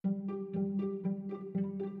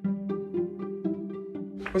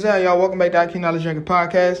What's up, y'all? Welcome back to IQ Knowledge Drinking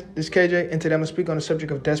Podcast. This is KJ, and today I'm going to speak on the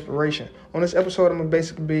subject of desperation. On this episode, I'm going to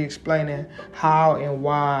basically be explaining how and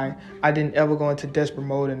why I didn't ever go into desperate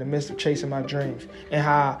mode in the midst of chasing my dreams, and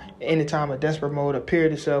how anytime a desperate mode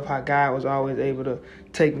appeared itself, how God was always able to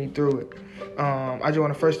take me through it. I just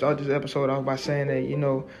want to first start this episode off by saying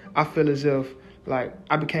that, I feel as if,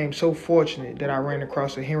 I became so fortunate that I ran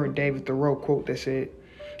across a Henry David Thoreau quote that said,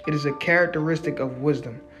 "It is a characteristic of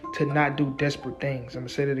wisdom to not do desperate things." I'm going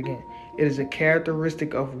to say that again. It is a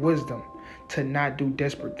characteristic of wisdom to not do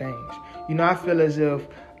desperate things. I feel as if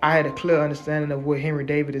I had a clear understanding of what Henry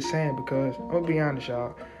David is saying, because I'm going to be honest,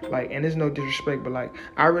 y'all. And there's no disrespect, but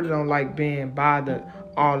I really don't like being bothered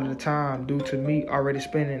all of the time due to me already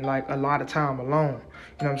spending a lot of time alone.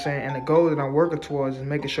 You know what I'm saying? And the goal that I'm working towards is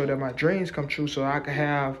making sure that my dreams come true so I can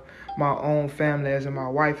have my own family, as in my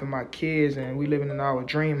wife and my kids, and we living in our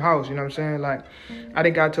dream house. You know what I'm saying? I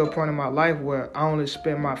done got to a point in my life where I only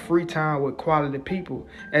spend my free time with quality people,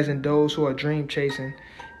 as in those who are dream chasing.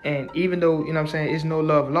 And even though, it's no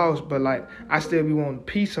love lost, but I still be wanting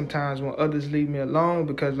peace sometimes when others leave me alone,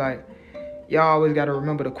 because y'all always got to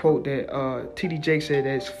remember the quote that T.D. Jakes said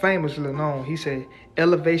that's famously known. He said,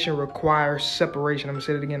 "Elevation requires separation." I'm going to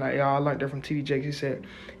say it again. Y'all, I learned that from T.D. Jakes. He said,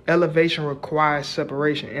 "Elevation requires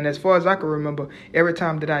separation." And as far as I can remember, every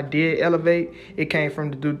time that I did elevate, it came from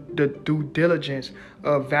the due diligence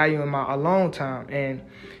of valuing my alone time, and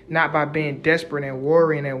not by being desperate and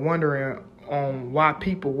worrying and wondering on why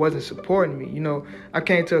people wasn't supporting me. I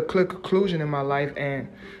came to a clear conclusion in my life, and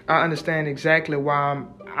I understand exactly why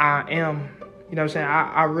I am. You know what I'm saying?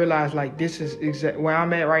 I realized this is where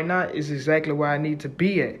I'm at right now is exactly where I need to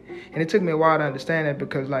be at. And it took me a while to understand that,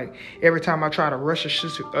 because every time I try to rush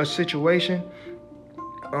a situation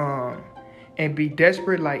and be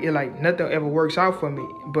desperate, nothing ever works out for me.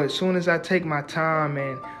 But as soon as I take my time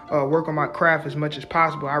and work on my craft as much as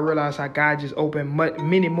possible, I realize how God just opened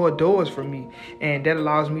many more doors for me, and that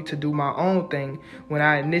allows me to do my own thing when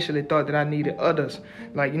I initially thought that I needed others.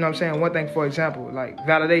 You know what I'm saying? One thing, for example,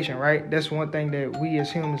 validation, right? That's one thing that we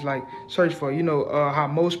as humans search for. How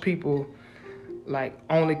most people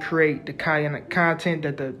only create the kind of content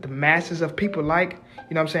that the masses of people like.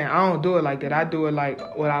 You know what I'm saying? I don't do it like that. I do it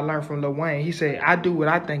what I learned from Lil Wayne. He said, "I do what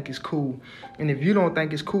I think is cool. And if you don't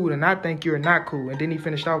think it's cool, then I think you're not cool." And then he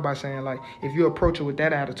finished off by saying, if you approach it with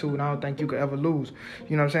that attitude, I don't think you could ever lose.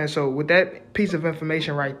 You know what I'm saying? So with that piece of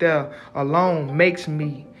information right there alone makes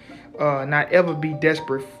me not ever be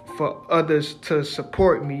desperate for others to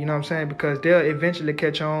support me. You know what I'm saying? Because they'll eventually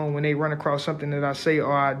catch on when they run across something that I say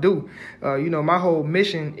or I do. My whole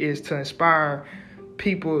mission is to inspire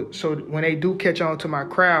people, so when they do catch on to my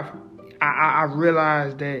craft, I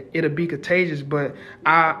realize that it'll be contagious. But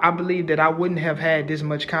I believe that I wouldn't have had this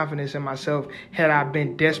much confidence in myself had I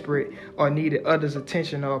been desperate or needed others'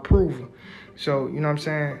 attention or approval. So, you know what I'm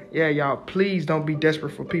saying? Yeah, y'all, please don't be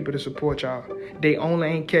desperate for people to support y'all. They only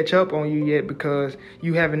ain't catch up on you yet because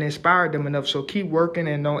you haven't inspired them enough. So keep working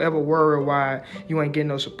and don't ever worry why you ain't getting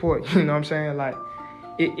no support. You know what I'm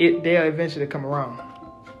saying? They'll eventually come around.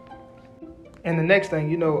 And the next thing,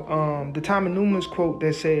 the Newman's quote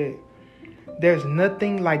that said, "There's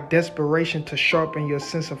nothing like desperation to sharpen your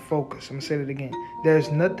sense of focus." I'm going to say that again.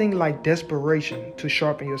 There's nothing like desperation to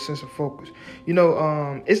sharpen your sense of focus.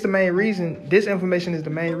 It's the main reason, this information is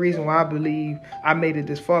the main reason why I believe I made it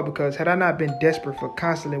this far, because had I not been desperate for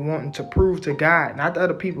constantly wanting to prove to God, not to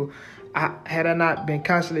other people, had I not been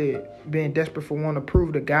constantly being desperate for wanting to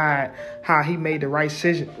prove to God how he made the right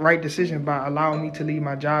decision by allowing me to leave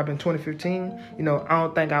my job in 2015, I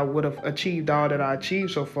don't think I would have achieved all that I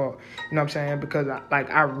achieved so far. You know what I'm saying? Because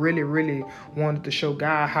I really, really wanted to show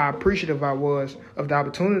God how appreciative I was of the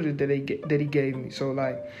opportunity that he gave me. So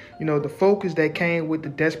the focus that came with the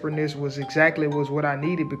desperateness was what I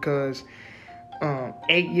needed, because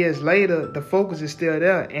 8 years later, the focus is still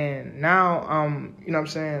there. And now, you know what I'm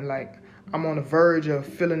saying, I'm on the verge of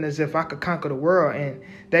feeling as if I could conquer the world. And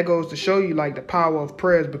that goes to show you, the power of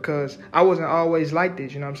prayers, because I wasn't always like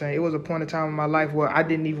this. You know what I'm saying? It was a point in time in my life where I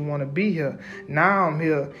didn't even want to be here. Now I'm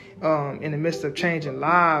here in the midst of changing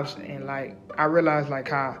lives. And, I realize,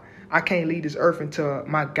 how I can't leave this earth until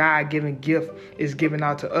my God-given gift is given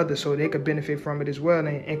out to others so they could benefit from it as well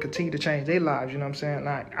and continue to change their lives. You know what I'm saying?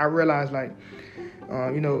 I realize,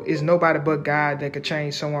 it's nobody but God that could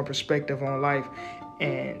change someone's perspective on life.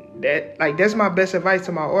 And that's my best advice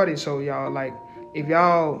to my audience. So y'all, if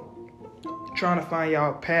y'all trying to find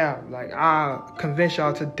y'all path, I'll convince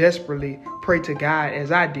y'all to desperately pray to God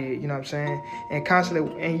as I did, you know what I'm saying?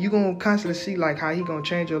 And you're going to constantly see how he going to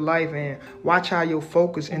change your life, and watch how your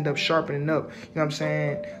focus end up sharpening up, you know what I'm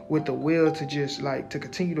saying? With the will to just to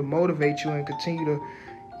continue to motivate you and continue to,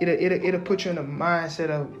 it'll put you in the mindset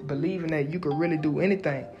of believing that you could really do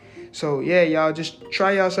anything. So yeah, y'all just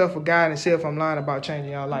try yourself for God and see if I'm lying about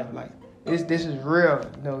changing y'all life. Like this is real.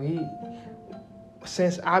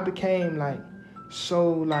 Since I became like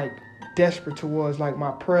so like desperate towards like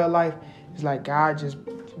my prayer life, it's like God just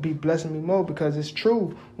be blessing me more, because it's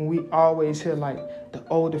true when we always hear like the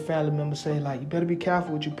older family members say like, you better be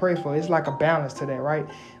careful what you pray for. It's like a balance to that, right?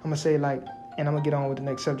 I'm gonna say like, and I'm gonna get on with the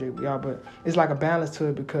next subject, y'all, but it's like a balance to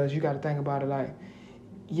it, because you got to think about it like,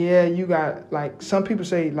 yeah, you got like some people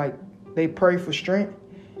say like they pray for strength,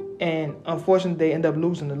 and unfortunately they end up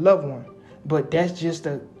losing a loved one. But that's just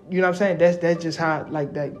you know what I'm saying? That's just how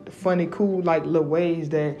like that funny, cool like little ways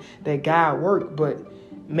that God worked. But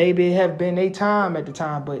maybe it have been a time at the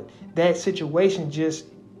time, but that situation just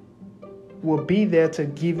will be there to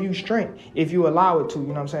give you strength if you allow it to, you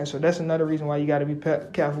know what I'm saying? So that's another reason why you got to be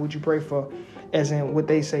careful what you pray for, as in what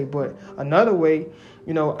they say. But another way,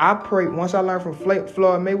 I pray, once I learned from Floyd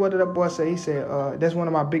Mayweather, that boy said, he said, that's one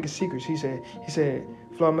of my biggest secrets. He said,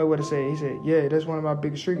 Floyd Mayweather said, he said, yeah, that's one of my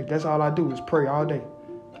biggest secrets. That's all I do is pray all day.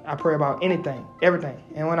 I pray about anything, everything.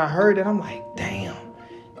 And when I heard it, I'm like, damn,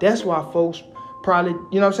 that's why folks probably,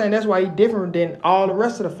 you know what I'm saying? That's why he different than all the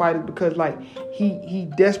rest of the fighters, because like he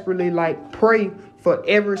desperately like pray for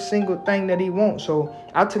every single thing that he wants. So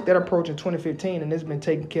I took that approach in 2015, and it's been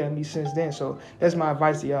taking care of me since then. So that's my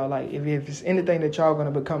advice to y'all. Like if it's anything that y'all gonna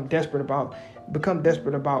become desperate about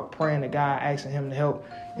praying to God, asking him to help,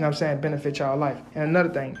 you know what I'm saying, benefit y'all life. And another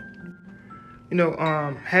thing,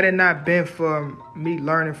 had it not been for me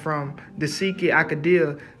learning from the Sikh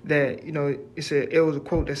Akadil, that, it was a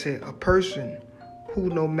quote that said, a person who,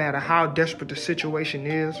 no matter how desperate the situation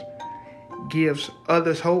is, gives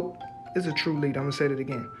others hope is a true leader. I'm going to say that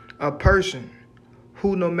again. A person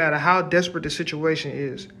who, no matter how desperate the situation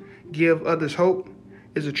is, give others hope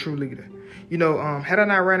is a true leader. Had I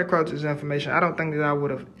not ran across this information, I don't think that I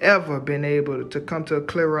would have ever been able to come to a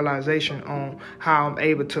clear realization on how I'm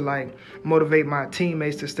able to like motivate my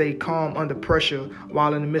teammates to stay calm under pressure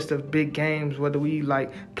while in the midst of big games, whether we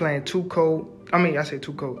like playing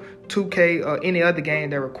 2K or any other game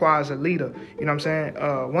that requires a leader. You know what I'm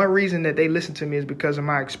saying? One reason that they listen to me is because of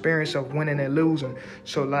my experience of winning and losing.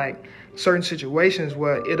 So like certain situations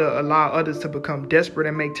where it'll allow others to become desperate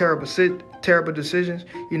and make terrible decisions,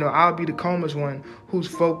 I'll be the calmest one who's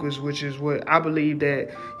focused, which is what I believe that,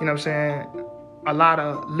 you know what I'm saying, a lot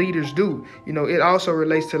of leaders do. It also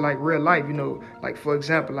relates to like real life, like for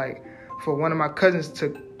example, like for one of my cousins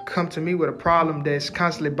to come to me with a problem that's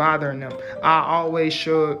constantly bothering them, I always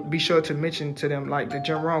be sure to mention to them like the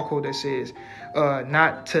Jim Rohn quote that says,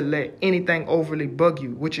 not to let anything overly bug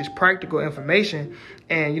you, which is practical information.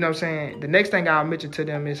 And you know what I'm saying, the next thing I'll mention to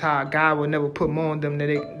them is how God will never put more on them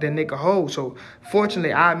than they can hold. So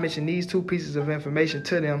fortunately, I mentioned these two pieces of information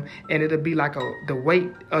to them, and it'll be like the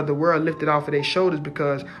weight of the world lifted off of their shoulders,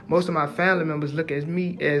 because most of my family members look at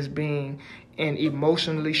me as being an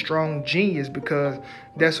emotionally strong genius, because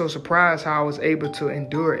they're so surprised how I was able to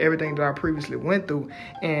endure everything that I previously went through,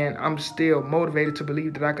 and I'm still motivated to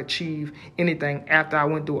believe that I could achieve anything after I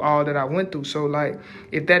went through all that I went through. So like,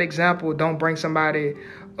 if that example don't bring somebody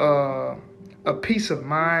a peace of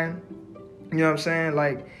mind, you know what I'm saying,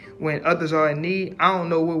 like when others are in need, I don't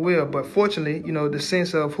know what will. But fortunately, the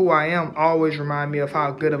sense of who I am always remind me of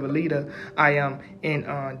how good of a leader I am in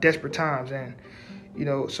desperate times. And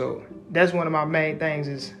so that's one of my main things,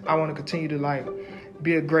 is I want to continue to like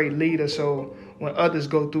be a great leader. So when others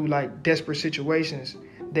go through like desperate situations,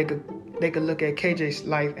 they could look at KJ's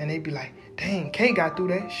life and they'd be like, dang, K got through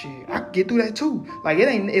that shit. I could get through that too. Like it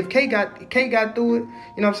ain't, if K got through it, you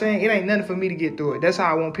know what I'm saying? It ain't nothing for me to get through it. That's how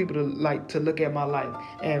I want people to look at my life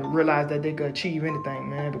and realize that they could achieve anything,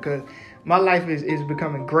 man, because my life is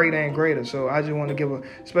becoming greater and greater. So I just want to give a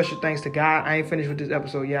special thanks to God. I ain't finished with this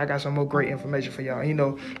episode. Yeah, I got some more great information for y'all.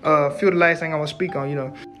 A few of the last thing I want to speak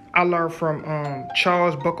on, I learned from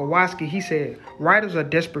Charles Bukowski. He said, writers are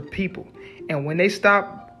desperate people. And when they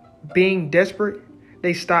stop being desperate,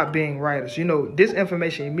 they stop being writers. This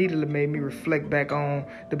information immediately made me reflect back on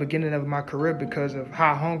the beginning of my career because of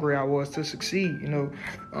how hungry I was to succeed.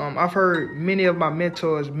 I've heard many of my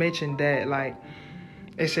mentors mention that, like,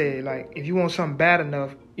 they say, like, if you want something bad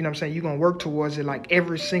enough, you know what I'm saying, you're going to work towards it like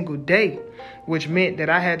every single day, which meant that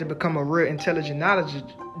I had to become a real intelligent knowledge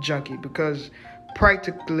junkie, because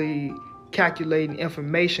practically calculating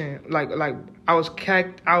information, I was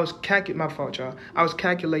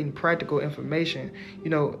calculating practical information.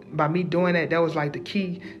 By me doing that, that was like the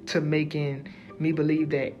key to making me believe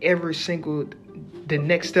that the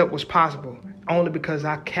next step was possible, only because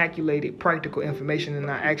I calculated practical information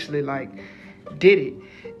and I actually did it.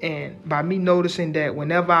 And by me noticing that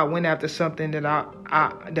whenever I went after something that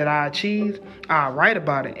I achieved, I write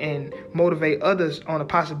about it and motivate others on the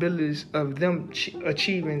possibilities of them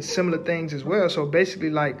achieving similar things as well. So basically,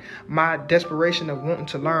 like, my desperation of wanting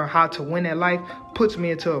to learn how to win at life puts me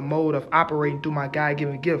into a mode of operating through my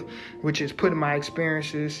God-given gift, which is putting my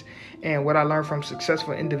experiences and what I learned from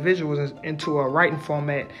successful individuals into a writing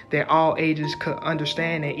format that all ages could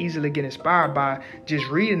understand and easily get inspired by just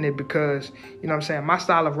reading it, because, you know what I'm saying, my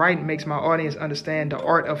style of writing makes my audience understand the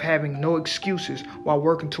art of having no excuses while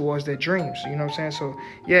working towards their dreams. You know what I'm saying? So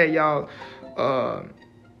yeah, y'all,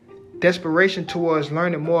 desperation towards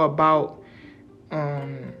learning more about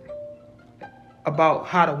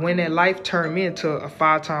how to win in life turned me into a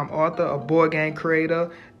 5-time author, a board game creator,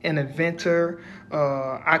 an inventor.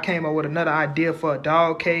 I came up with another idea for a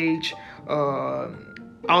dog cage.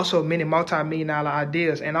 Also many multi-million-dollar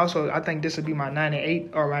ideas. And also, I think this will be my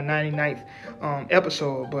 98th or my 99th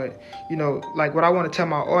episode. But, you know, like, what I want to tell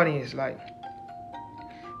my audience, like,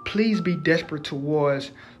 please be desperate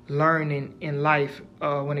towards learning in life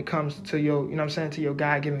when it comes to your, you know what I'm saying, to your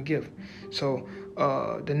God-given gift. So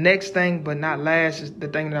the next thing, but not last, is the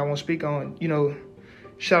thing that I want to speak on. You know,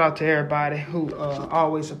 shout out to everybody who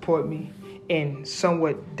always support me in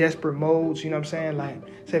somewhat desperate modes. You know what I'm saying? Like,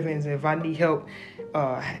 say for instance, if I need help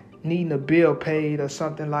needing a bill paid or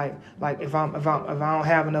something, like if I don't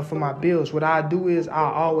have enough for my bills, what I do is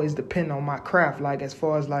I always depend on my craft. Like, as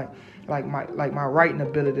far as like my writing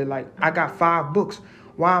ability. Like, I got 5 books.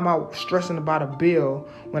 Why am I stressing about a bill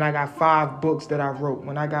when I got 5 books that I wrote?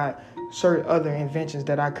 When I got certain other inventions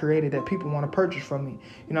that I created that people want to purchase from me.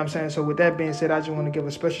 You know what I'm saying? So with that being said, I just want to give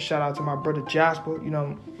a special shout out to my brother Jasper. You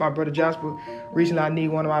know, my brother Jasper, recently I need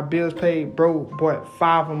one of my bills paid. Bro bought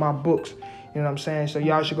 5 of my books. You know what I'm saying? So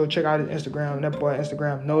y'all should go check out his Instagram. That boy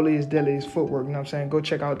Instagram, Noli is Dilly, his footwork. You know what I'm saying? Go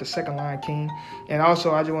check out the Second Line King. And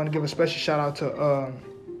also, I just want to give a special shout out to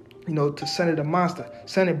to Sonny the Monster.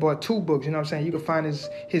 Sonny bought 2 books, you know what I'm saying? You can find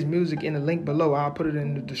his music in the link below. I'll put it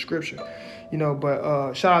in the description. You know,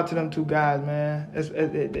 but shout out to them 2 guys, man.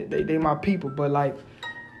 They my people, but like,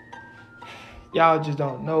 y'all just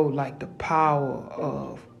don't know, like, the power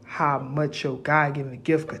of how much your God-given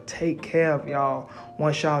gift could take care of y'all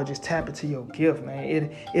once y'all just tap into your gift,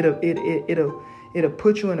 man. It'll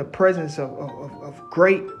put you in the presence of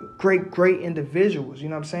great individuals, you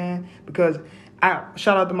know what I'm saying? Because I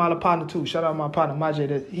shout out to my partner too. Shout out to my partner Majay.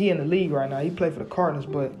 That he in the league right now. He played for the Cardinals,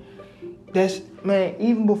 but that's, man.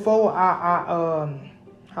 Even before how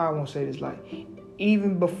I won't say this, like,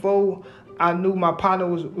 even before I knew my partner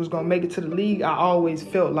was gonna make it to the league, I always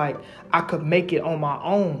felt like I could make it on my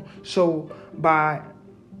own. So by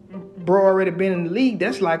bro already been in the league,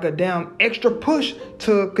 that's like a damn extra push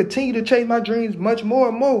to continue to chase my dreams much more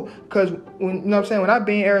and more. Because, when, you know what I'm saying, when I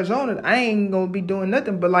be in Arizona, I ain't gonna be doing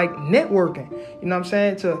nothing but like networking. You know what I'm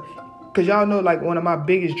saying? Because y'all know, like, one of my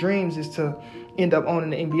biggest dreams is to end up owning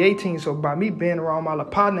the NBA team. So by me being around my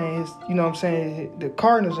partner and his, you know what I'm saying, the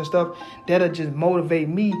Cardinals and stuff, that'll just motivate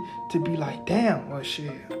me to be like, damn, well,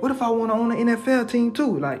 shit, what if I want to own an NFL team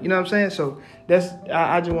too? Like, you know what I'm saying? So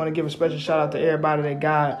I just want to give a special shout out to everybody that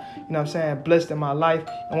God, you know what I'm saying, blessed in my life.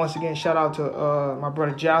 And once again, shout out to my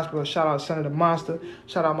brother Jasper, shout out Sonny the Monster,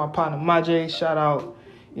 shout out my partner Majay, shout out,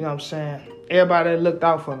 you know what I'm saying, everybody that looked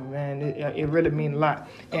out for me, man. It really means a lot.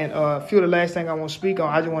 And a few of the last thing I want to speak on,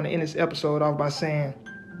 I just want to end this episode off by saying,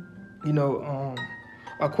 you know,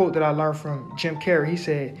 a quote that I learned from Jim Carrey. He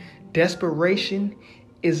said, "Desperation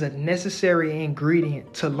is a necessary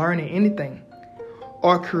ingredient to learning anything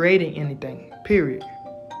or creating anything, period.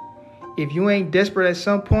 If you ain't desperate at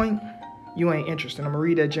some point, you ain't interested." I'm going to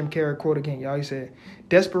read that Jim Carrey quote again, y'all. He said,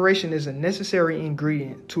 "Desperation is a necessary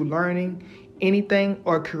ingredient to learning anything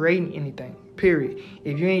or creating anything, period.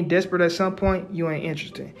 If you ain't desperate at some point, you ain't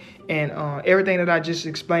interested." And everything that I just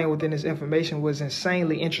explained within this information was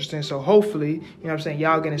insanely interesting. So hopefully, you know what I'm saying,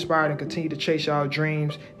 y'all get inspired and continue to chase y'all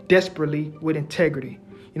dreams desperately with integrity.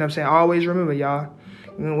 You know what I'm saying? Always remember, y'all,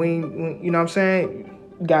 when you know what I'm saying,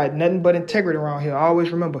 got nothing but integrity around here.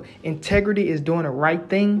 Always remember, integrity is doing the right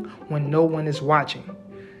thing when no one is watching.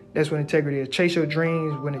 That's what integrity is. Chase your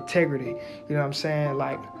dreams with integrity. You know what I'm saying?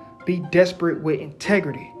 Like, be desperate with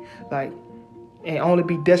integrity. Like, and only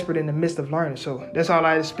be desperate in the midst of learning. So that's all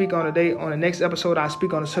I had to speak on today. On the next episode, I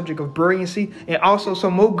speak on the subject of brilliancy and also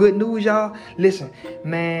some more good news, y'all. Listen,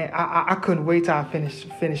 man, I couldn't wait till I finish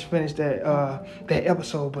that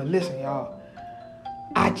episode. But listen, y'all,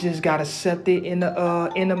 I just got accepted in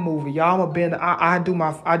the movie. Y'all, I do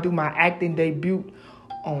my acting debut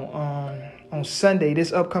on Sunday,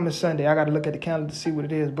 this upcoming Sunday. I got to look at the calendar to see what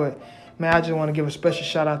it is, but Man, I just want to give a special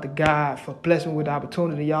shout out to God for blessing me with the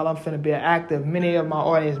opportunity. Y'all, I'm finna be an actor. Many of my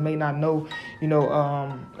audience may not know,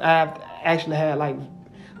 I've actually had like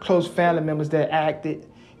close family members that acted,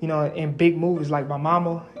 in big movies, like my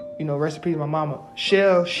mama, rest in peace, my mama.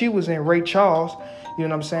 Shell, she was in Ray Charles, you know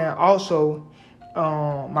what I'm saying? Also,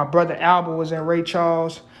 my brother Albert was in Ray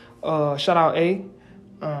Charles. Shout out A.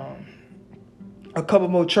 A couple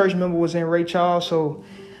more church members was in Ray Charles. So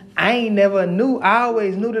I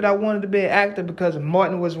always knew that I wanted to be an actor because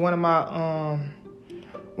Martin was one of my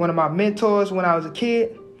mentors when I was a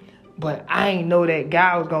kid. But I ain't know that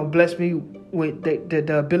God was gonna bless me with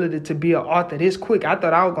the ability to be an author this quick. I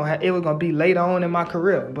thought it was gonna be later on in my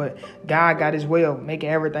career, but God got his way of making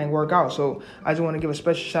everything work out. So I just want to give a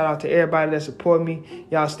special shout out to everybody that support me.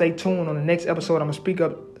 Y'all stay tuned. On the next episode, I'm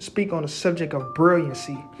gonna speak on the subject of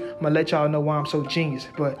brilliancy. I'm gonna let y'all know why I'm so genius,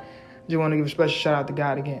 but I just want to give a special shout out to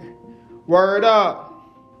God again. Word up.